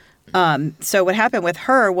 So what happened with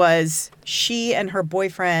her was she and her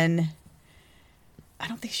boyfriend... I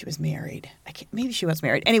don't think she was married. Maybe she was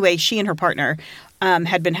married. Anyway, she and her partner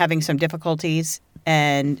had been having some difficulties,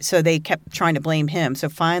 and so they kept trying to blame him. So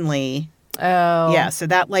finally, so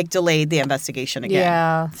that like delayed the investigation again.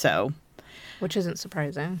 Yeah. So, which isn't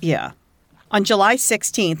surprising. Yeah. On July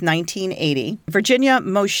 16th, 1980, Virginia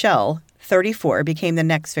Moschel, 34, became the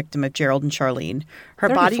next victim of Gerald and Charlene. Her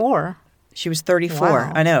 34? Body. She was 34.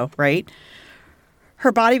 Wow. I know, right?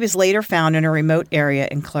 Her body was later found in a remote area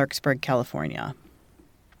in Clarksburg, California.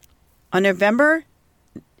 In November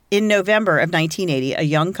of 1980, a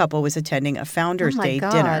young couple was attending a Founders Day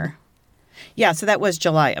dinner. Yeah, so that was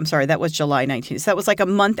July. I'm sorry, that was July 19th. So that was like a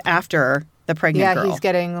month after the pregnant girl. Yeah, he's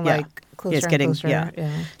getting closer and closer.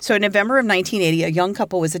 Yeah. So in November of 1980, a young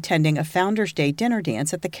couple was attending a Founders Day dinner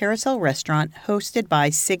dance at the Carousel restaurant hosted by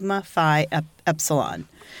Sigma Phi Epsilon.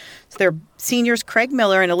 So their seniors, Craig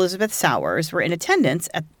Miller and Elizabeth Sowers, were in attendance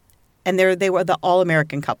and they were the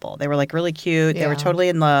all-American couple. They were like really cute. They were totally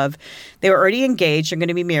in love. They were already engaged. They're going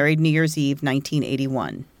to be married New Year's Eve,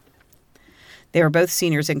 1981. They were both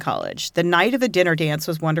seniors in college. The night of the dinner dance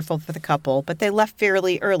was wonderful for the couple, but they left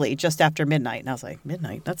fairly early, just after midnight. And I was like,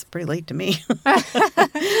 midnight? That's pretty late to me.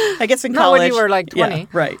 I guess in college. Not when you were like 20. Yeah,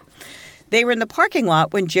 right. They were in the parking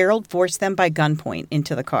lot when Gerald forced them by gunpoint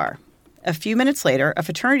into the car. A few minutes later, a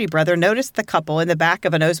fraternity brother noticed the couple in the back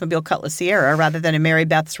of an Oldsmobile Cutlass Sierra rather than in Mary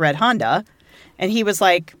Beth's red Honda. And he was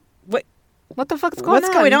like, what the fuck's going on?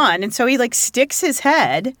 What's going on? And so he like sticks his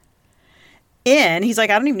head in. He's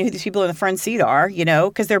like, I don't even know who these people in the front seat are,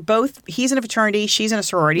 because they're both, he's in a fraternity, she's in a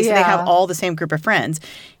sorority, so they have all the same group of friends.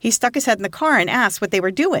 He stuck his head in the car and asked what they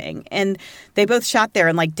were doing. And they both sat there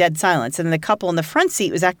in like dead silence. And the couple in the front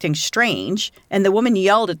seat was acting strange. And the woman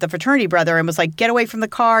yelled at the fraternity brother and was like, get away from the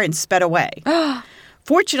car, and sped away.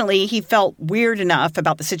 Fortunately, he felt weird enough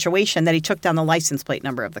about the situation that he took down the license plate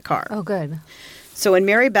number of the car. Oh, good. So when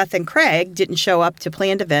Mary Beth and Craig didn't show up to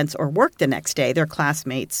planned events or work the next day, their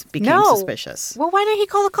classmates became suspicious. Well, why didn't he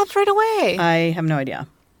call the cops right away? I have no idea.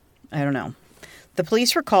 I don't know. The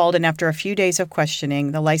police were called, and after a few days of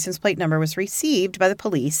questioning, the license plate number was received by the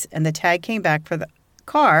police, and the tag came back for the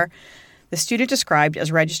car the student described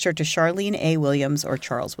as registered to Charlene A. Williams or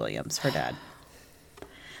Charles Williams, her dad.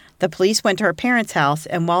 The police went to her parents' house,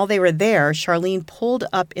 and while they were there, Charlene pulled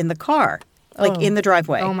up in the car. In the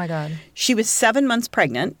driveway. Oh, my God. She was 7 months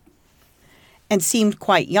pregnant and seemed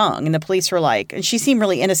quite young. And the police were like, and she seemed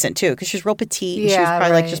really innocent, too, because she was real petite. And she was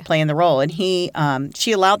probably like just playing the role. And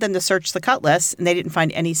she allowed them to search the Cutlass, and they didn't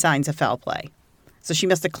find any signs of foul play. So she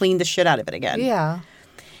must have cleaned the shit out of it again. Yeah.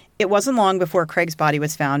 It wasn't long before Craig's body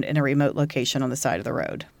was found in a remote location on the side of the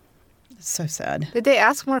road. It's so sad. Did they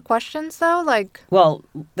ask more questions, though? Well,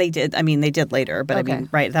 they did. I mean, they did later. But, okay. I mean,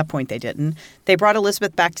 right at that point, they didn't. They brought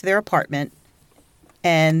Elizabeth back to their apartment.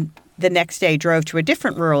 And the next day drove to a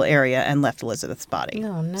different rural area and left Elizabeth's body.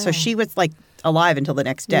 Oh, no. So she was alive until the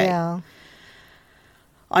next day. Yeah.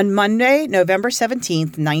 On Monday, November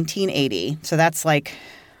 17th, 1980. So that's holy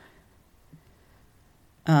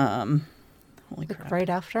crap. Right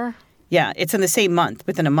after? Yeah, it's in the same month,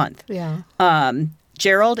 within a month. Yeah.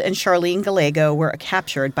 Gerald and Charlene Gallego were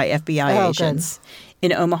captured by FBI agents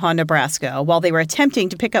in Omaha, Nebraska, while they were attempting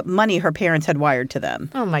to pick up money her parents had wired to them.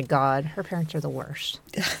 Oh, my God. Her parents are the worst.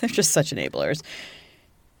 They're just such enablers.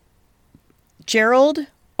 Gerald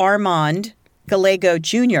Armand Gallego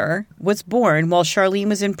Jr. was born while Charlene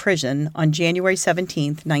was in prison on January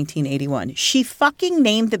 17th, 1981. She fucking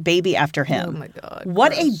named the baby after him. Oh, my God.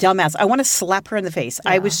 What a dumbass. I want to slap her in the face.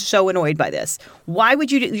 Yeah. I was so annoyed by this. Why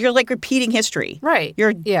would you you're like repeating history. Right.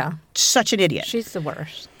 You're such an idiot. She's the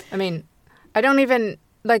worst. I mean, I don't even,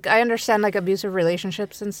 I understand, abusive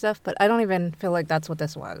relationships and stuff, but I don't even feel like that's what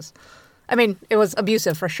this was. I mean, it was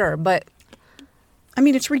abusive for sure, but... I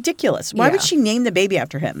mean, it's ridiculous. Why would Yeah. she name the baby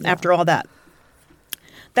after him after all that?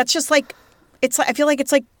 That's just like, it's like, I feel like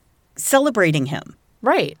it's like celebrating him,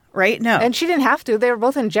 Right. right? No. And she didn't have to. They were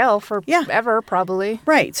both in jail for Yeah. ever, probably.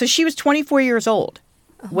 Right. So she was 24 years old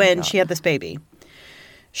when she had this baby.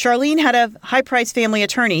 Charlene had a high-priced family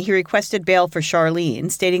attorney. He requested bail for Charlene,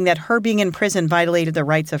 stating that her being in prison violated the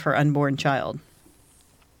rights of her unborn child.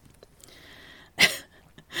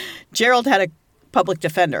 Gerald had a public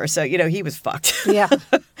defender, so, he was fucked. Yeah.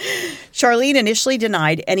 Charlene initially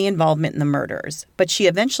denied any involvement in the murders, but she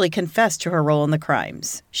eventually confessed to her role in the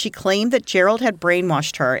crimes. She claimed that Gerald had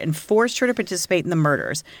brainwashed her and forced her to participate in the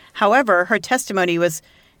murders. However, her testimony was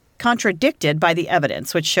contradicted by the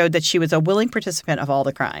evidence, which showed that she was a willing participant of all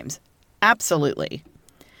the crimes. Absolutely.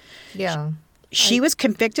 Yeah. She was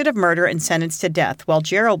convicted of murder and sentenced to death, while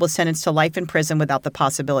Gerald was sentenced to life in prison without the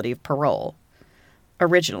possibility of parole.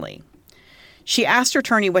 Originally. She asked her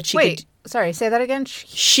attorney what she could... Sorry, say that again?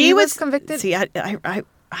 She was convicted? See, I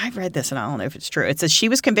read this and I don't know if it's true. It says she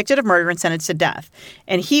was convicted of murder and sentenced to death,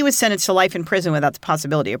 and he was sentenced to life in prison without the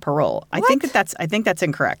possibility of parole. I think that's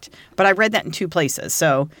incorrect, but I read that in two places.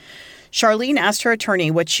 So, Charlene asked her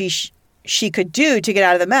attorney what she could do to get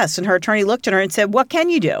out of the mess, and her attorney looked at her and said, "What can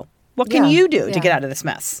you do? What can you do to get out of this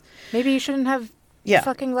mess?" Maybe you shouldn't have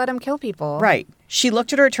fucking let him kill people. Right. She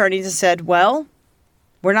looked at her attorneys and said, "Well,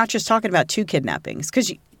 we're not just talking about two kidnappings,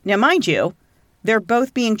 because now, mind you, they're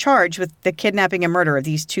both being charged with the kidnapping and murder of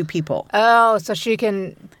these two people." Oh, so she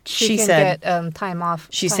can said, get time off.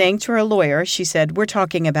 She's saying to her lawyer, she said, "We're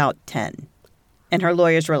talking about 10. And her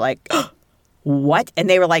lawyers were like, "What?" And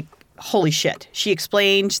they were like, "Holy shit." She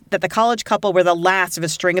explained that the college couple were the last of a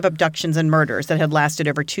string of abductions and murders that had lasted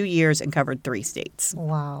over 2 years and covered 3 states.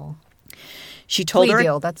 Wow. She told Plea her...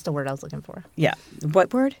 deal. That's the word I was looking for. Yeah.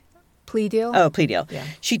 What word? Plea deal? Oh, plea deal. Yeah.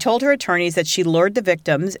 She told her attorneys that she lured the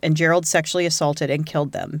victims and Gerald sexually assaulted and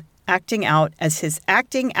killed them, acting out his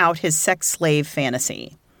sex slave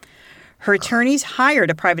fantasy. Her attorneys hired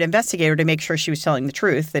a private investigator to make sure she was telling the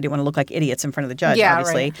truth. They didn't want to look like idiots in front of the judge,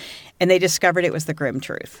 obviously. Right. And they discovered it was the grim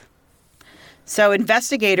truth. So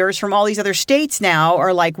investigators from all these other states now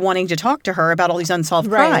are like wanting to talk to her about all these unsolved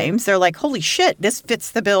crimes. They're like, holy shit, this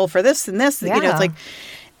fits the bill for this and this. Yeah. It's like...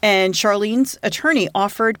 And Charlene's attorney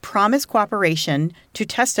offered promised cooperation to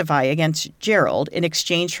testify against Gerald in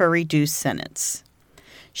exchange for a reduced sentence.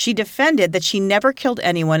 She defended that she never killed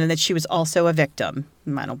anyone and that she was also a victim.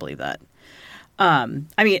 I don't believe that.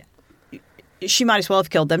 She might as well have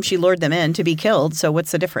killed them. She lured them in to be killed, so what's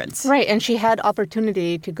the difference? Right, and she had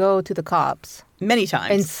opportunity to go to the cops. Many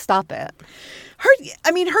times. And stop it.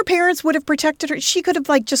 Her parents would have protected her. She could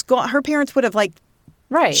have, just gone. Her parents would have,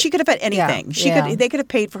 Right. She could have had anything. They could have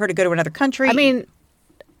paid for her to go to another country.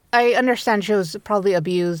 I understand she was probably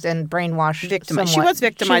abused and brainwashed. Victimized. She was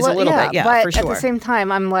victimized a little bit, but for sure. At the same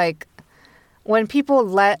time, I'm like, when people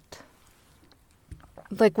let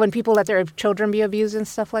their children be abused and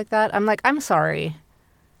stuff like that, I'm like, I'm sorry.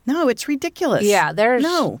 No, it's ridiculous. Yeah, there's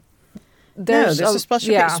a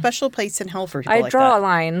special place in hell for people like that. I draw a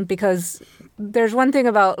line because there's one thing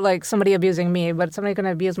about somebody abusing me, but somebody going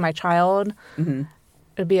to abuse my child. Mm-hmm.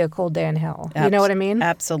 It'd be a cold day in hell. You know what I mean?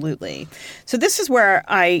 Absolutely. So this is where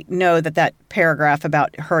I know that paragraph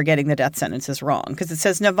about her getting the death sentence is wrong, because it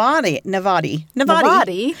says Nevada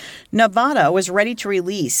was ready to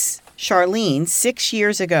release Charlene 6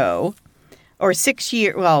 years ago, or 6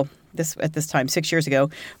 years, well, at this time, 6 years ago,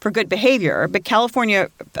 for good behavior. But California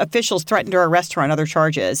officials threatened to arrest her on other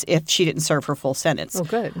charges if she didn't serve her full sentence. Oh,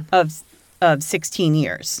 good. Of 16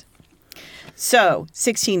 years. So,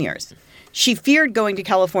 16 years. She feared going to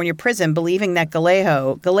California prison, believing that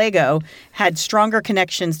Gallego had stronger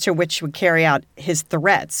connections to which would carry out his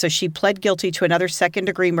threats. So she pled guilty to another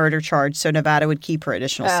second-degree murder charge so Nevada would keep her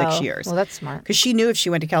additional 6 years. Well, that's smart. Because she knew if she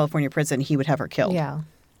went to California prison, he would have her killed. Yeah.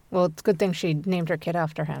 Well, it's a good thing she named her kid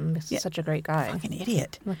after him. He's such a great guy. Fucking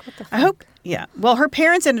idiot. Like, what the fuck? I hope, Well, her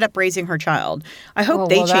parents ended up raising her child. I hope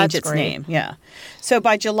they change its name. Yeah. So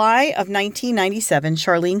by July of 1997,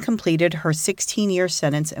 Charlene completed her 16-year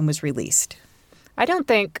sentence and was released. I don't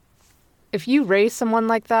think if you raise someone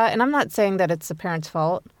like that, and I'm not saying that it's the parents'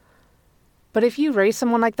 fault, but if you raise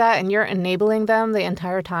someone like that and you're enabling them the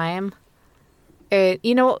entire time,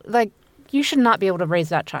 you should not be able to raise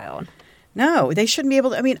that child. No, they shouldn't be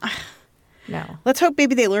able to. No. Let's hope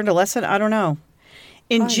maybe they learned a lesson. I don't know.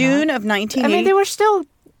 In June of 1980... they were still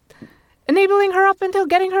enabling her up until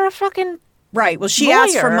getting her a fucking Right. Well, she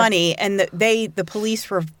asked for money, and the police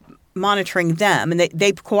were monitoring them, and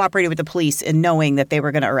they cooperated with the police in knowing that they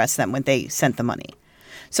were going to arrest them when they sent the money.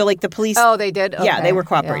 So, the police... Oh, they did? Okay. Yeah, they were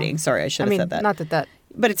cooperating. Yeah. Sorry, I should have said that. Not that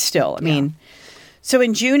But it's still, I mean. So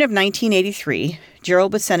in June of 1983,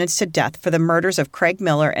 Gerald was sentenced to death for the murders of Craig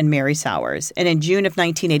Miller and Mary Sowers. And in June of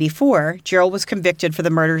 1984, Gerald was convicted for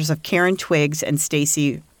the murders of Karen Twiggs and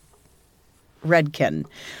Stacy Redkin.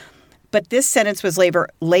 But this sentence was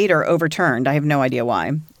later overturned. I have no idea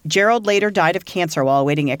why. Gerald later died of cancer while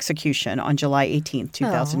awaiting execution on July 18,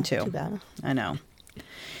 2002. Oh, too bad. I know.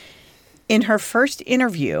 In her first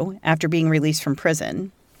interview after being released from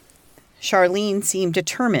prison, Charlene seemed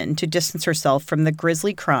determined to distance herself from the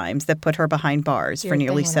grisly crimes that put her behind bars for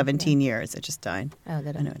nearly 17 years. It just died. Oh,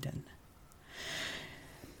 did it? I know it didn't.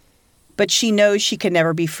 But she knows she can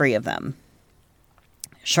never be free of them.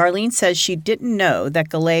 Charlene says she didn't know that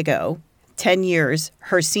Gallego, 10 years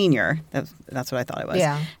her senior, that's what I thought it was,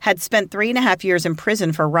 had spent 3.5 years in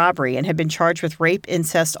prison for robbery and had been charged with rape,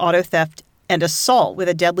 incest, auto theft, and assault with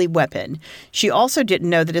a deadly weapon. She also didn't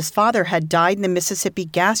know that his father had died in the Mississippi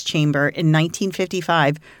gas chamber in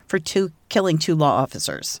 1955 for killing 2 law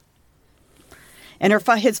officers. And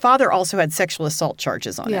his father also had sexual assault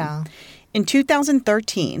charges on him. In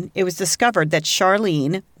 2013, it was discovered that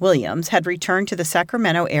Charlene Williams had returned to the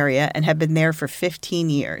Sacramento area and had been there for 15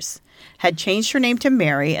 years. Had changed her name to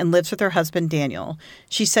Mary and lives with her husband Daniel.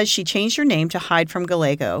 She says she changed her name to hide from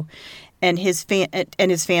Gallego and his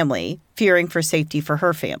family, fearing for safety for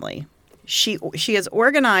her family. She has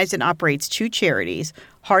organized and operates 2 charities,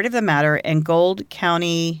 Heart of the Matter and Gold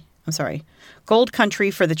Country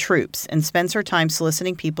for the Troops, and spends her time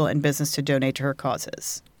soliciting people and business to donate to her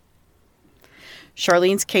causes.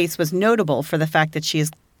 Charlene's case was notable for the fact that she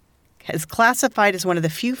is classified as one of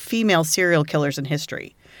the few female serial killers in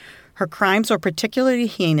history. Her crimes were particularly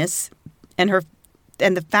heinous, and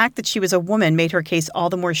the fact that she was a woman made her case all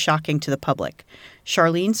the more shocking to the public.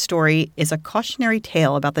 Charlene's story is a cautionary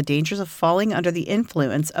tale about the dangers of falling under the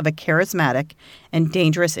influence of a charismatic and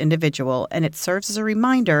dangerous individual, and it serves as a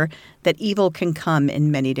reminder that evil can come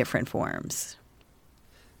in many different forms.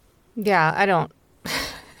 Yeah, I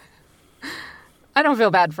don't feel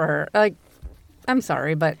bad for her. Like, I'm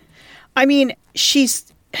sorry, but I mean, she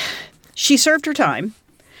served her time.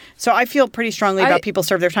 So I feel pretty strongly about people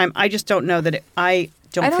serve their time. I just don't know that I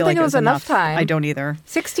don't feel like it was enough time. I don't either.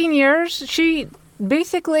 16 years. She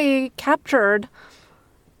basically captured,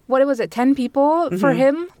 10 people for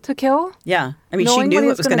him to kill? Yeah. I mean, she knew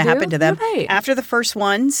what was going to happen to them. Right. After the first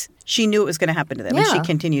ones, she knew it was going to happen to them, and she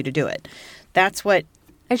continued to do it. That's what.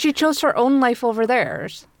 And she chose her own life over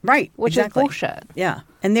theirs. Right. Which is bullshit. Yeah.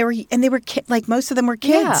 And they were like most of them were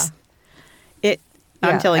kids. Yeah.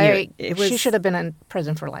 I'm telling you, it was. She should have been in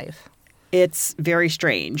prison for life. It's very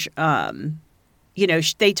strange.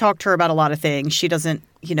 They talked to her about a lot of things. She doesn't,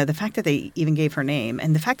 the fact that they even gave her name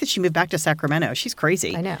and the fact that she moved back to Sacramento, she's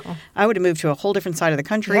crazy. I know. I would have moved to a whole different side of the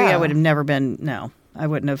country. Yeah. I would have never been, I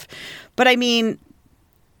wouldn't have. But I mean,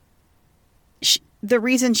 the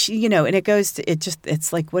reason and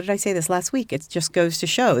it's like, what did I say this last week? It just goes to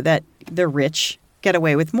show that the rich get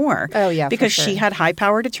away with more. Oh, yeah, because for sure. she had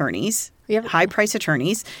high-powered attorneys. Yep. High-priced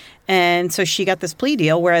attorneys. And so she got this plea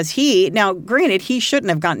deal, whereas now, granted, he shouldn't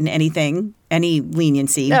have gotten any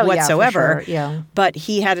leniency whatsoever. Yeah, for sure. Yeah. But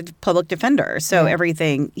he had a public defender. So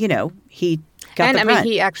everything, he got and the I brunt.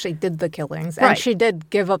 mean, he actually did the killings. Right. And she did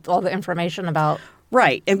give up all the information about...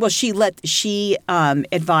 Right. And she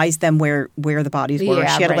advised them where the bodies were.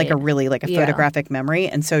 Yeah, she had right. a photographic memory.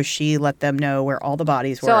 And so she let them know where all the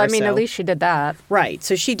bodies were. So, I mean, at least she did that. Right.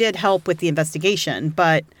 So she did help with the investigation.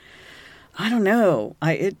 But I don't know.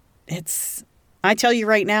 I tell you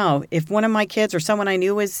right now, if one of my kids or someone I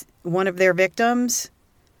knew was one of their victims,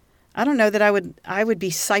 I don't know that I would be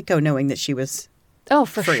psycho knowing that she was for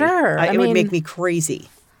free. sure. It would make me crazy.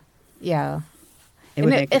 Yeah. It would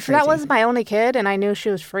make me if crazy. that was my only kid and I knew she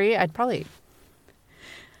was free, I'd probably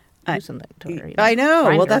do something to her. I know.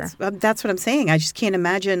 Find well, her. that's what I'm saying. I just can't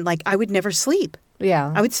imagine. Like, I would never sleep.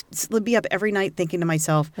 Yeah. I would be up every night thinking to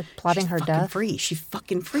myself, like plotting her death. Free. She's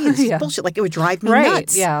fucking free. This is bullshit. Like, it would drive me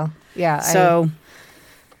nuts. Yeah. Yeah. So,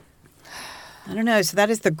 I don't know. So that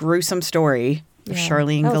is the gruesome story of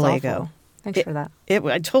Charlene Gallego. Awful. Thanks for that.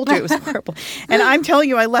 I told you it was horrible. And I'm telling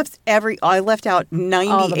you, I left out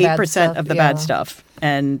 98% of the bad stuff.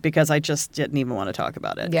 And because I just didn't even want to talk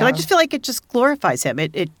about it. Because I just feel like it just glorifies him.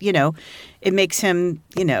 It makes him,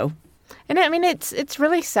 And I mean, it's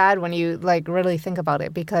really sad when you really think about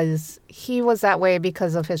it, because he was that way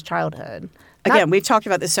because of his childhood. Again, we've talked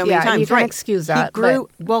about this so many times. You can excuse that. He grew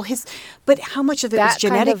but how much of it was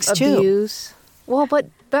genetics kind of too? Abuse. Well, but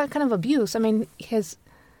that kind of abuse. I mean,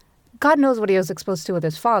 God knows what he was exposed to with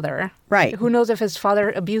his father. Right. Who knows if his father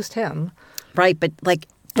abused him? Right, but and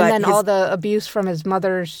then all the abuse from his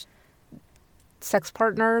mother's sex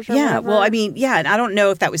partners or Yeah, whatever. well, I mean, yeah, and I don't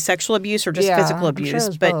know if that was sexual abuse or just Yeah, physical I'm sure abuse, it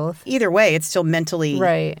was but both. either way, it's still mentally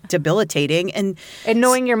Right. debilitating. And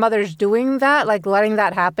knowing your mother's doing that, like letting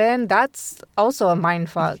that happen, that's also a mind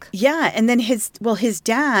fuck. yeah, and then his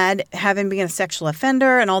dad, having been a sexual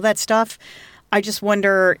offender and all that stuff, I just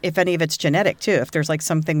wonder if any of it's genetic too, if there's like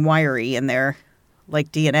something wiry in there,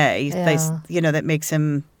 like DNA, Yeah. that makes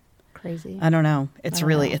him, Crazy. I don't know. It's don't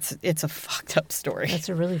really, know. it's a fucked up story. That's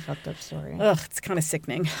a really fucked up story. Ugh, it's kind of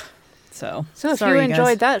sickening. So So if sorry, you guys.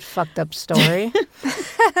 enjoyed that fucked up story,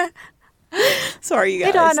 Sorry, you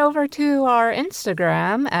guys. head on over to our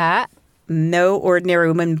Instagram at No Ordinary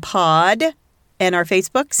Woman Pod. And our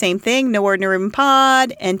Facebook, same thing, No Ordinary Woman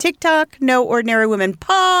Pod. And TikTok, No Ordinary Woman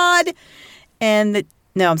Pod. And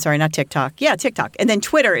no, I'm sorry, not TikTok. Yeah, TikTok. And then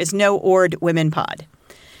Twitter is No Ord Women Pod.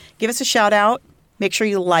 Give us a shout out. Make sure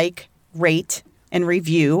you like, rate, and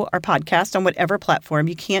review our podcast on whatever platform.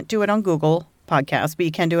 You can't do it on Google Podcasts, but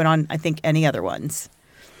you can do it on, I think, any other ones.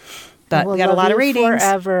 But We'll we got a love lot of you ratings.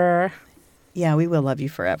 forever. Yeah, we will love you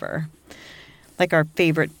forever. Like our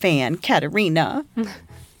favorite fan, Katerina.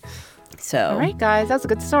 So, All right, guys, that's a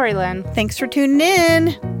good story, Lynn. thanks for tuning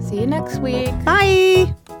in. See you next week.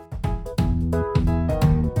 Bye.